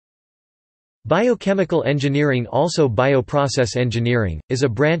Biochemical engineering, also bioprocess engineering, is a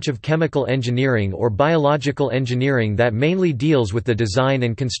branch of chemical engineering or biological engineering that mainly deals with the design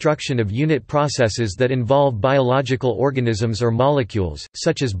and construction of unit processes that involve biological organisms or molecules,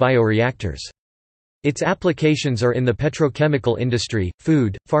 such as bioreactors. Its applications are in the petrochemical industry,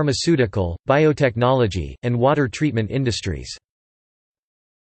 food, pharmaceutical, biotechnology, and water treatment industries.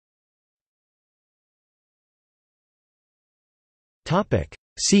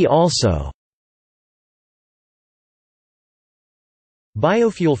 See also: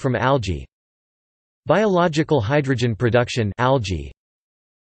 biofuel from algae, biological hydrogen production algae,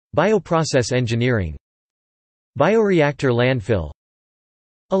 bioprocess engineering, bioreactor landfill,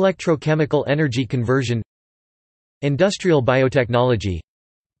 electrochemical energy conversion, industrial biotechnology,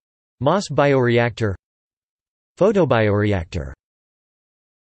 Moss bioreactor, photobioreactor.